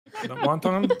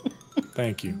Wonton?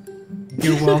 Thank you.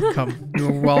 You're welcome.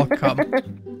 You're welcome.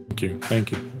 Thank you.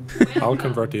 Thank you. I'll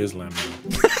convert to Islam now.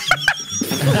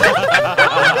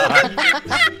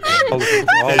 all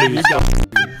these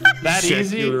that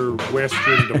secular easy?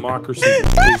 Western democracy. I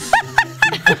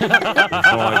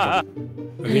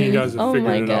think you guys have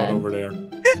figured it out over there.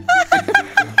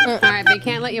 All right, but you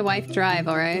can't let your wife drive,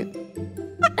 all right?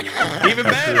 Even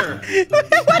better.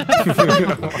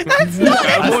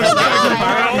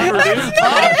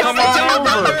 Come on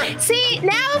over. See,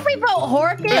 now if we vote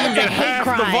Horkin, it's a hate Half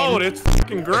crime. the vote. It's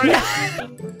fucking great.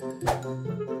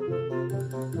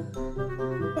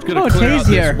 Oh, Tay's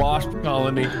here. Wasp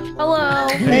colony. Hello.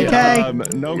 Hey, Tay.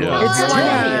 Nogla. It's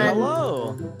Tay.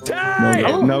 Hello. Tay!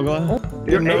 Nogla.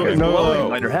 Your egg is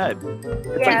glowing on your head.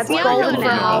 Yeah, it's yellow gold for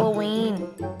now. Halloween.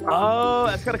 Oh,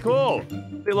 that's kind of cool.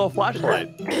 A little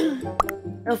flashlight.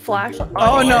 No flashlight.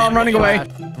 Oh no, I'm running away. I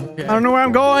don't know where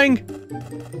I'm going.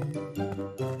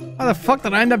 How the fuck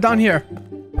did I end up down here? Wait,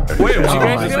 Oh, what you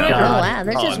guys my doing? God. Oh wow,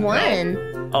 there's just no. one.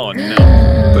 Oh no. What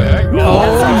the heck?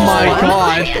 Oh my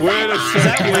god. Wait a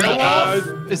second.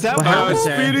 Is that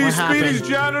Speedy's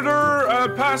janitor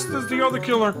passed as the other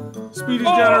killer. Speedy's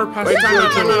janitor passed as the other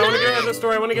I killer. want to get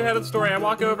ahead of the story. I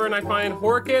walk over and I find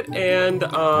Horkit and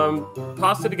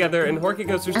Pasta together, and Horkit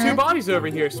goes, "There's two bodies over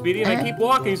here, Speedy." And I keep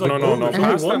walking. He's like, No. "Oh, there's only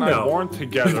Pasta one and I now." weren't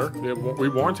together. We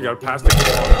weren't together. Pasta.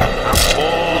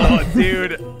 Oh,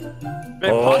 dude.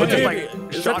 Man, Oh, Pasta just dude. like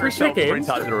Is shot that herself for 3 chickens?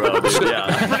 times in a row. Dude.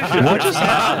 Yeah. What just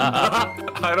happened?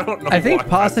 I don't know. I think why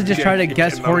Pasta just tried to Pasta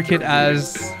guess came out Horkit there.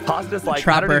 as Pasta's like, I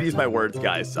Trapper. don't need to use my words,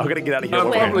 guys. I'm gonna get out of here. I'm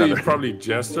one way or another. probably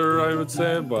Jester, I would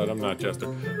say, but I'm not Jester.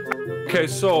 Okay,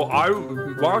 so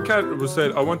Wildcat was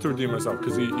said I want to redeem myself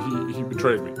because he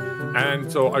betrayed me,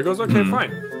 and so I goes, okay,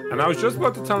 fine. And I was just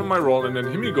about to tell him my role, and then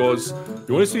Himi goes,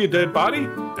 you want to see a dead body?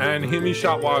 And Himi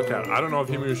shot Wildcat. I don't know if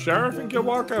Himi was sheriff and killed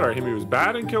Wildcat, or Himi was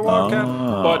bad and killed Wildcat,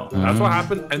 but that's what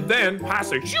happened. And then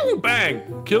Pasta, shoo, bang,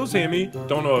 kills Himi.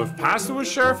 Don't know if Pasta was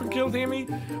sheriff and killed Himi,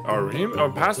 or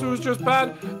Pasta was just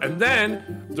bad. And then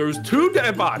there's 2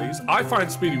 dead bodies. I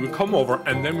find Speedy would come over,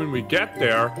 and then when we get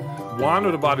there, one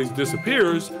of the bodies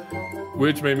disappears,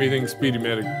 which made me think Speedy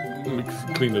may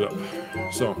have cleaned it up.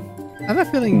 So. I have a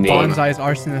feeling Bonsai is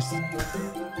arsonist.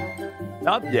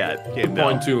 Not yet. Okay,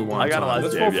 no. 0.2 I got a lot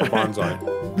Let's of vote for Bonsai.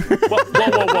 Whoa.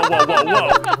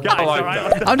 Guys, I like all right,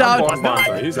 that. I'm down. I'm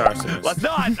Bonsai. He's arsonist. let's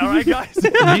not. All right, guys.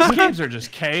 These games are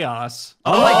just chaos.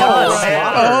 Oh my God. Oh.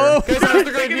 Guys, that was a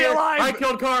great Taking me idea. alive. I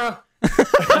killed Kara. Oh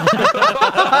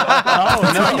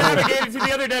I navigated to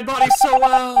the other dead body so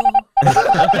well.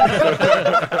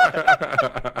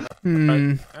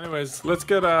 Anyways, let's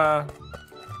get Bonsai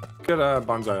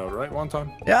out, right?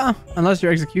 Wonton? Yeah, unless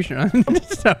you're executioner.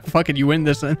 Fucking you win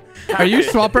this then. Are you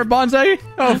Swapper Bonsai?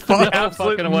 Oh fuck.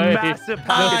 Absolute fucking way. massive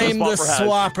package I'm the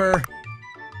swapper.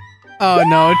 Oh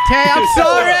no, Tay, I'm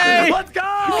sorry. Let's go.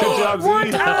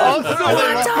 Good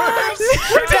job, Z.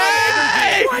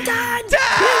 Tay!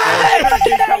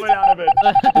 Energy coming out of it.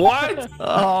 What?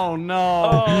 Oh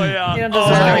no. Oh yeah. You don't Oh,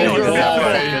 deserve it. good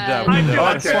job. I knew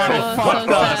that's Okay. what So fuck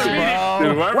us, Dude,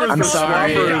 bro. whoever's I'm the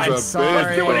sorry. swapper I'm is a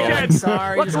sorry. bitch, bro. I'm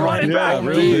sorry. Let's run it Yeah, back.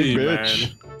 really, man.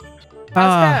 bitch.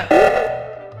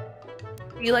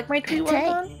 You like my tweet,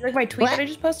 Wonton? You like my tweet that I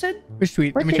just posted? Which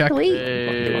tweet? Let me check.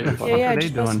 Hey, Yeah, I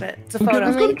just posted it. It's a photo.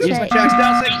 Use my checks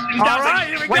down. All right,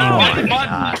 here we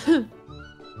go.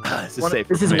 This is safe.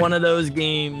 This is one of those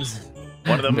games.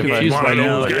 One of them Confused One right of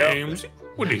now. those games.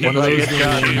 What the One of those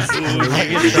heck? games.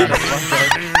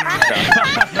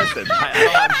 Listen, I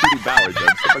don't have Judy Bowers,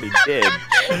 though. Somebody did.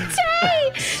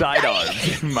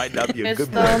 Sidearms might not be a It's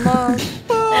good the one. most.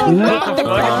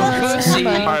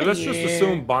 Alright, let's just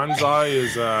assume Bonsai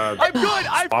is I'm good.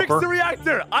 I fixed Swapper? the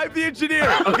reactor. I'm the engineer.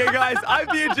 Okay, guys. I'm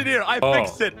the engineer. I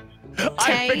fixed it.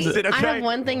 I fixed it. Okay. I have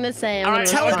one thing to say. All right,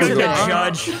 Tell it to the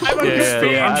judge.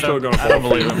 I'm still gonna I don't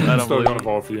believe him. I I'm don't still believe gonna him.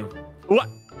 vote for you. What?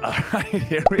 All right,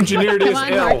 here we go. Engineered Come is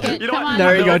on, ill. Market. You know Come what? on.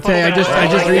 There you go, Tay. I just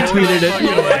retweeted it.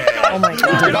 Oh my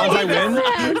god. Did Bonsai win?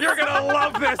 You're gonna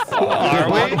love this. Are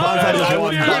we? Bonsai just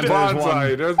won. Dude.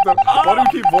 Bonsai. Why do we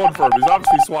keep voting for him? He's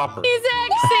obviously Swapper. He's Oh,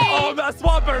 actually. that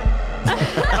swapper.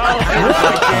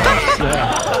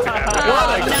 What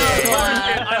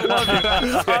I love you.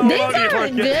 These are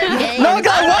good games.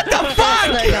 Nogla, what the fuck?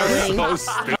 So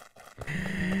stupid.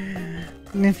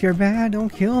 If you're bad, don't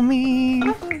kill me.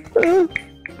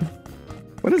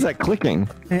 What is that clicking?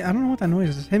 Hey, I don't know what that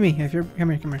noise is. Hit me. If you're come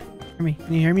here. Hear me.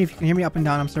 Can you hear me? If you can hear me up and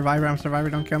down, I'm survivor.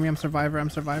 Don't kill me. I'm survivor.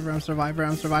 Don't.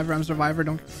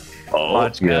 Oh,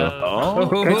 Let's go. Oh,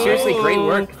 Seriously, great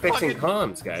work fixing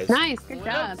comms, guys. Nice. Good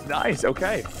job. nice.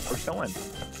 Okay, we're showing.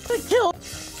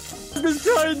 This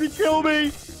trying to kill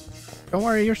me. Don't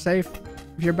worry, you're safe.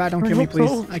 If you're bad, don't kill me, please.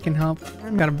 So. I can help.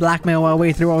 I'm gonna blackmail our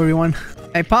way through everyone.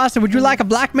 Hey, Pasta, would you like a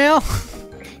blackmail?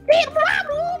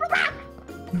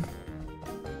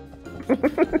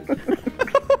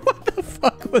 What the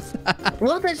fuck was that?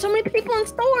 Look, there's so many people in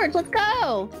storage. Let's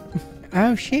go.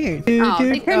 Oh shit! Oh,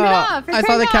 they turned it off. I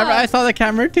saw the camera. I saw the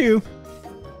camera too.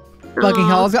 Fucking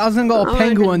hell! I was gonna go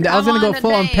penguin. I was gonna go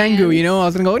full on pengu. You know, I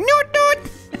was gonna go no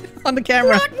on the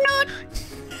camera. No.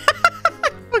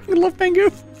 Fucking love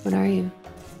pengu. What are you?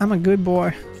 I'm a good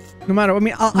boy. No matter. I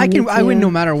mean, I win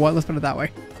no matter what. Let's put it that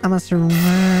way. I'm a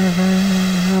survivor.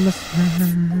 I'm a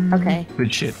survivor. Okay.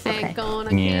 Good shit. Ain't gonna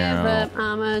give up.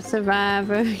 I'm a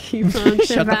survivor. Keep on surviving.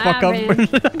 Shut the fuck up.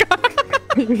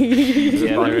 Yeah,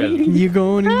 there is. You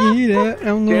gonna get it?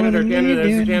 I'm gonna Janitor, get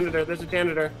there's a it. janitor, there's a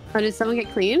janitor. Oh, did someone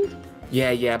get cleaned?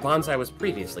 Yeah, Bonsai was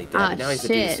previously dead. Ah, now he's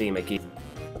shit. a DC, Mickey.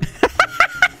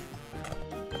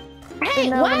 Hey,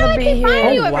 I'm why do gonna I be keep finding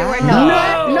here. you Oh, everywhere?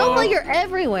 wow. Nogla, you're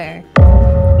everywhere.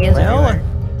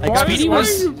 Well, Speedy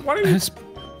was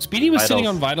Speedy was Vitals. sitting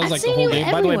on vitals I've like the seen whole you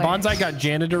game. By the way, everywhere. Bonsai got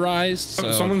janitorized.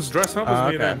 So. Someone's dressed up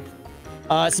as me then.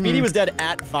 Speedy was dead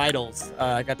at vitals.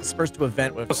 I got dispersed to a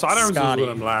vent with Sidearms was Scotty.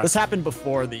 with him last. This happened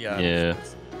before the. Yeah.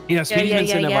 Yeah, Speedy's yeah, been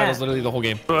sitting yeah. at vitals literally the whole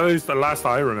game. Well, at least the last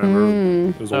I remember.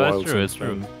 It was a Oh, that's while true, it's since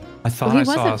true. then. I thought Well, he I was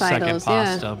saw at a second Vitals, yeah.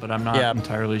 pasta, but I'm not Yeah.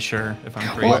 entirely sure if I'm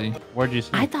crazy. Where'd you see?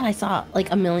 I thought I saw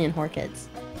like a million Horkids.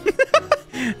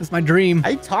 It's my dream.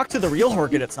 I talked to the real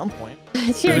Horkid at some point.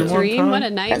 It's your Is it one dream. time? What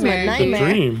a That's my nightmare. nightmare.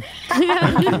 Dream.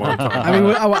 One time. I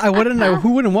mean, I wouldn't know.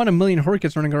 Who wouldn't want a million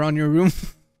Horkits running around your room?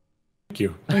 Thank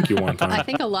you, one I time.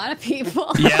 think a lot of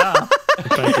people. Yeah.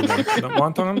 Thank you,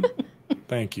 one time.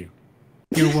 Thank you.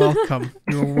 You're welcome.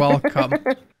 You're welcome.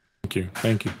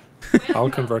 Thank you. I'll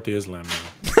convert to Islam now.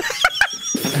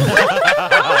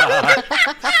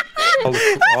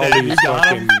 all these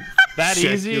fucking That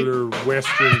easy? secular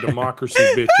Western democracy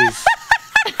bitches.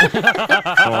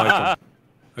 I like them.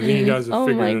 I think you guys are Oh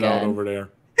my figuring it out God. over there.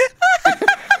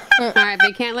 All right, but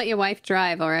you can't let your wife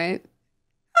drive, all right?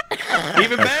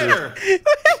 Even better.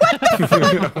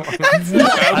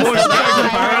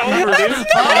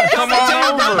 Come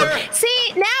on over.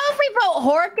 See, now if we vote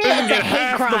Horkid, You it's a get hate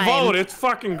half the crime. vote. It's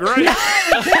fucking great.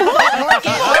 Hold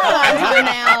on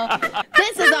now.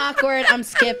 This is awkward. I'm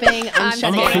skipping. I'm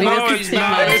shutting not- it. no, This is it's too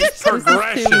not. much. It's This is too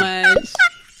progression. much.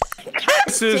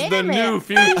 This is the Damn it. new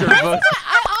future. I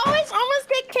almost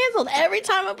get canceled every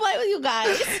time I play with you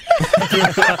guys. Okay, all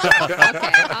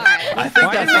right. I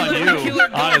think that's on you,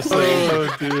 honestly. Oh,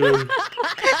 dude.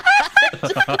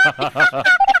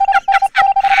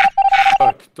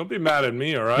 Look, don't be mad at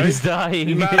me, all right? He's dying.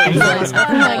 Be mad at Oh my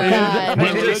god.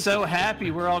 We're just so happy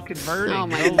we're all converting. Oh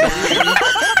my god.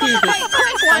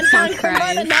 Quick one, Fucking convert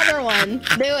Christ. another one.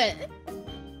 Do it.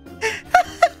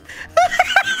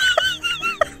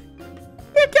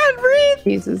 I can't breathe.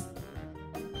 Jesus.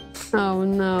 Oh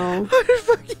no.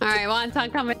 All right,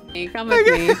 Wonton, come with me. Come with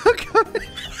me.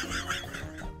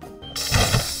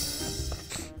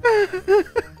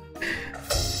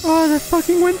 Oh, that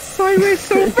fucking went sideways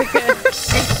so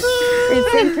fast.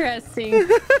 It's interesting.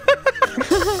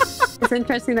 It's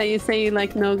interesting that you say you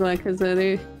like Nogla because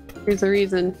there's a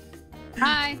reason.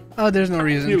 Hi. Oh, there's no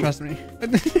reason. You. Trust me.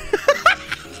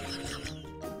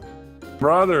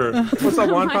 Brother, what's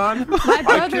up, Wonton? My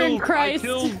brother in I Christ.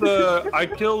 killed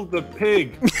the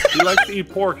pig. He likes to eat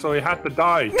pork, so he had to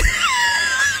die.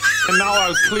 And now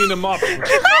I'll clean him up.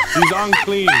 He's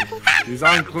unclean. He's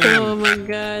unclean. Oh my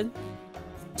god.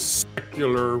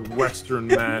 Secular Western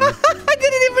man. I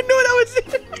didn't even know that was it.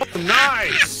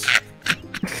 Nice.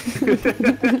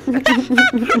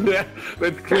 Yeah,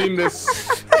 let's clean this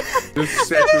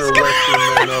secular Western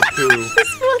man up too.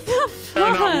 What the They're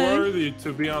not fuck? worthy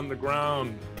to be on the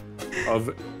ground of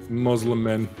Muslim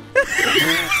men.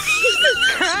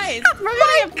 Christ. We're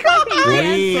gonna get fucking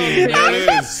Clean. canceled, There dude.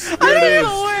 it is. There it is.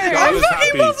 God I'm is fucking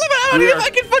happy. Muslim. I don't even- I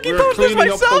can fucking We're post this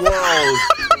cleaning up the myself. world.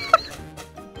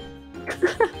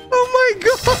 Oh my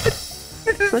god.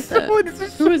 This is What so, the- this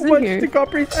is who so is in much here? to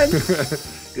comprehend.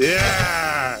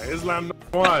 Yeah, Islam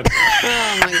one.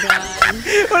 Oh my god.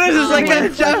 What is this, like my a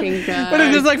fucking God. What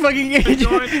is this, like fucking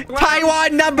Join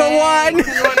Taiwan number Hey, one?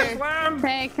 come here. Islam.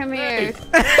 Hey, come here.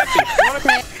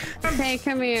 Hey, Hey,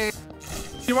 come here.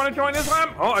 you want to join Islam?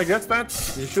 Oh, I guess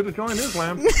that's you should have joined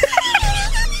Islam.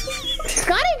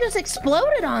 Scotty just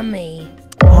exploded on me.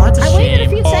 Oh, that's a I waited a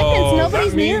few shame. seconds. Oh,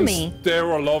 Nobody's that near means me. They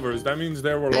were lovers. That means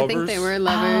they were lovers. I think they were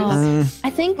lovers. I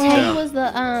think Tay was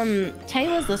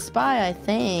the spy. I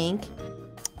think.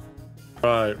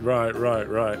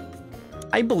 Right.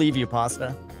 I believe you,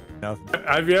 Pasta. No.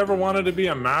 Have you ever wanted to be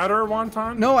a matter,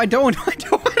 Wonton? No, I don't. I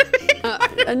don't want to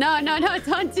be. No,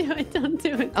 don't do it. Don't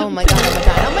do it. Oh my god, oh my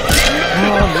god, oh my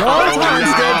god.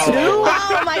 Wonton's dead too.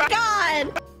 Oh my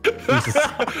god.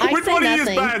 Which one of you is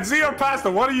bad? Z or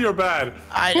Pasta? One of you are bad.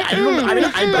 I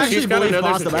actually believe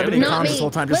pasta. I've been in Not comms this me.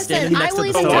 whole time, just standing Listen, next to the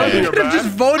I will stove. even You could have just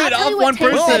voted I'll tell off you one what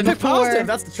Tay Well, said pick pasta before. if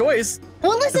that's the choice.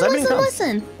 Well, Does that mean come?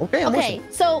 listen. Okay, I'm Okay,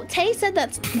 so Tay said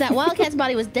that Wildcat's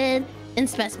body was dead in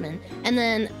specimen, and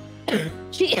then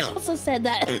she also said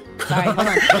that. Sorry, hold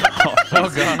on. Oh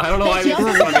god, I don't know why She this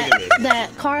also is said funny to me. that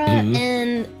Kara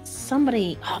and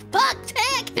somebody. Oh fuck, Tech!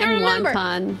 I And remember.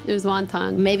 wonton. It was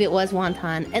wonton. Maybe it was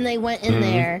Wonton, and they went in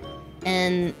there,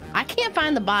 and I can't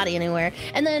find the body anywhere.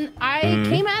 And then I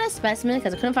came out of specimen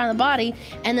because I couldn't find the body,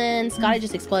 and then Scotty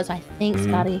just exploded. So I think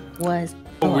Scotty was.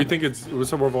 Oh, we think it's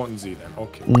so we're voting Z then.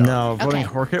 Okay. No, voting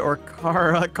Okay. Horkit or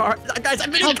Kara. Guys,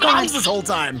 I've been in Oh, God. comms this whole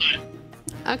time.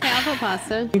 Okay, I'll vote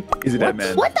pasta. He's a dead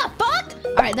man. What the fuck?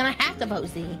 All right, then I have to vote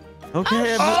Z.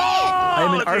 Okay, I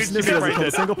am an arsonist who has killed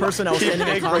a single person. I was standing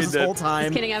in comms this whole time.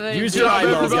 Just kidding, I voted Use Z. your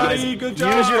eyeballs, guys. Everybody, good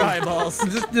job. Use your eyeballs. Do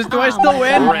I still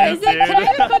win? Is it? Can I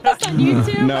even put this on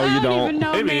YouTube? No, you I don't even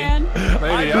know, Maybe. man.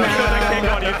 Maybe. I can't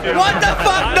go on YouTube. What the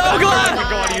fuck, Nogla?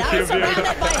 I was surrounded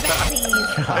by baddies.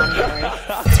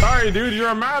 Sorry, dude. You're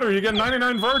a matter. You get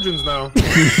 99 virgins now. Fuck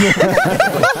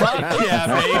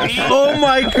yeah, baby. Oh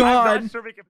my god. Sure we can